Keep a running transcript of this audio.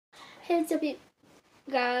Heads up,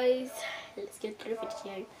 guys. Let's get to the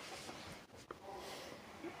video.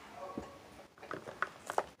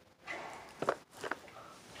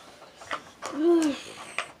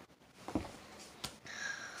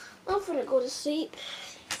 I'm gonna go to sleep.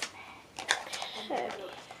 Okay.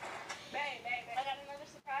 Babe, I got another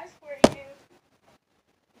surprise for you.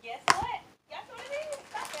 Guess what? Guess what it is?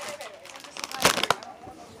 Stop it. Another surprise for you.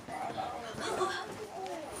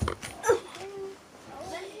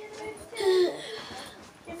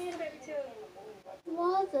 Give me the baby too.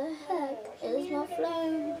 What the heck is my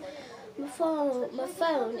phone? My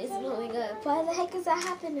phone is blowing up. Why the heck is that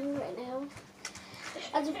happening right now?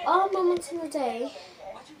 Out of all moments in the day,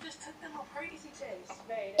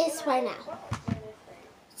 it's right now.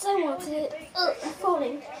 So I want it. I'm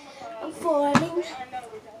falling. I'm falling.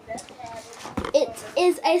 It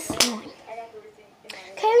is a slime.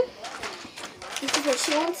 Okay. This is what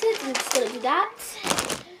she wanted. I'm just gonna do that.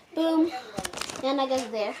 Boom. And I got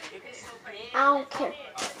it there. I don't care.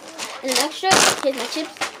 And an extra. Here's my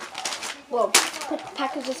chips. Whoa. Put the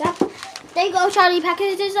packages up. There you go, Charlie.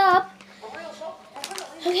 Packages up.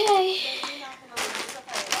 Okay.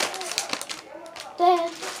 There.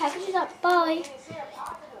 Packages up. Bye.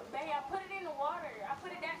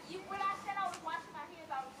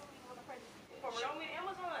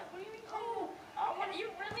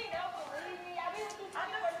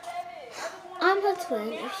 I'm a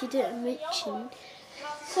twin, if you didn't mention.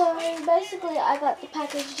 So basically, I got the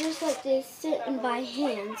package just like this, sitting by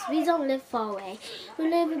hands. We don't live far away. We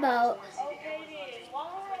live about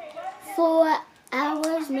 4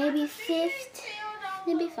 hours, maybe 5.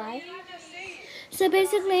 So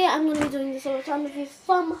basically, I'm gonna be doing this all the time with you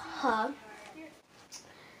from her,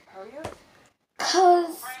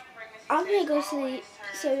 cause I'm gonna go sleep.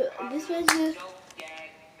 So this was the.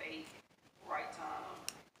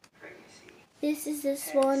 This is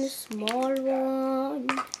this one, small one.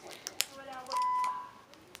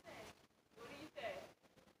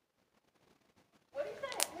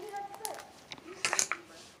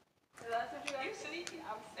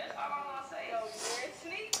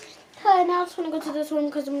 Okay, now I just want to go to this one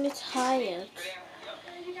because I'm really tired.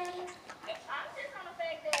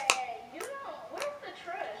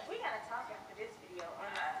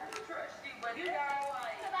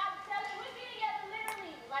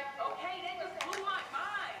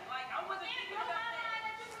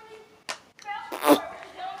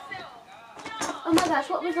 Oh my gosh,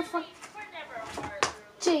 what was the fuck?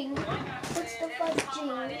 Jing. What's the fuck,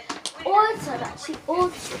 Jing? Orchard, actually,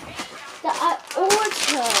 orchard. That I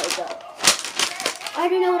orchard. I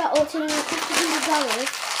don't know what I orchard and I $50.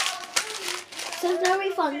 So there's no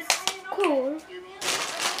refunds. Cool.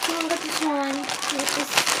 So I got this one with this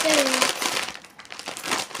spoon.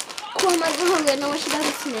 Cool, I'm hungry. I know what she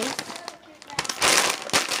does to me.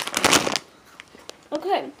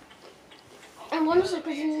 Okay. I'm going to sleep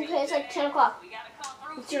because it's like 10 o'clock.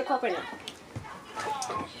 It's 10 o'clock right now.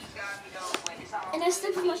 And I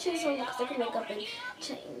still put my shoes on because I can wake up and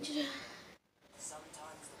change.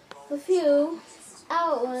 A few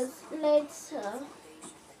hours later.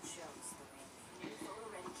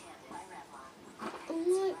 Oh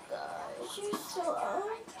my gosh, you're so up.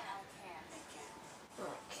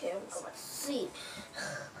 Okay, I'm going to sleep.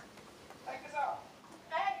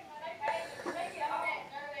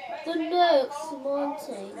 The next morning.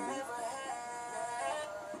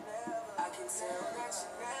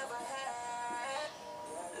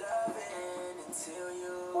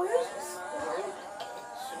 Where is this?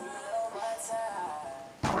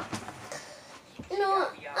 You know what?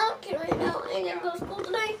 I don't care right now. I ain't gonna go to school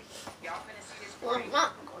today. Well, I'm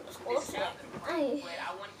not going to school today. I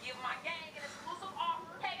want to give my gang an exclusive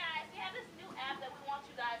offer. Hey guys, we have this new app that we want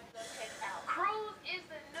you guys to go check out. Cruise is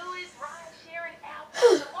the newest ride-sharing app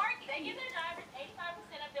on the market. They give their drivers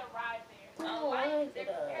 85% of their ride fares. Unlike their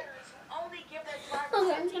competitors who only give their drivers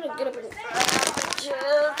Okay, I'm just gonna get up and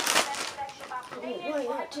chips.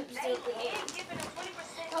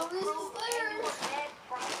 Oh, this is there.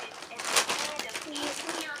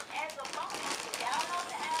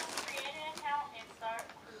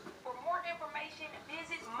 For more information,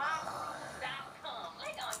 visit mycruise.com.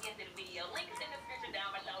 Click on get to the video. Link is in the description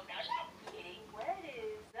down below. Now let's get it. What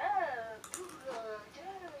is up?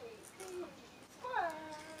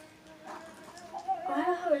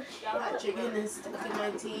 My chicken is stuck in my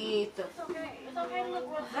teeth. It's okay. It's okay to look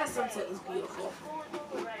real. That sunset is beautiful. What's up?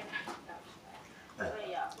 What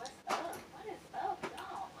is up,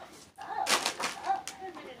 y'all? What is up? What's up? I haven't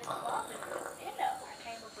been in this office. I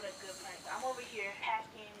came up with a good prank. I'm over here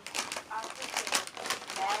packing our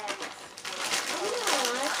bags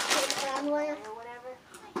or whatever.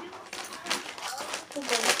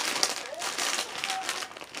 Okay.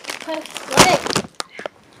 Okay, ready?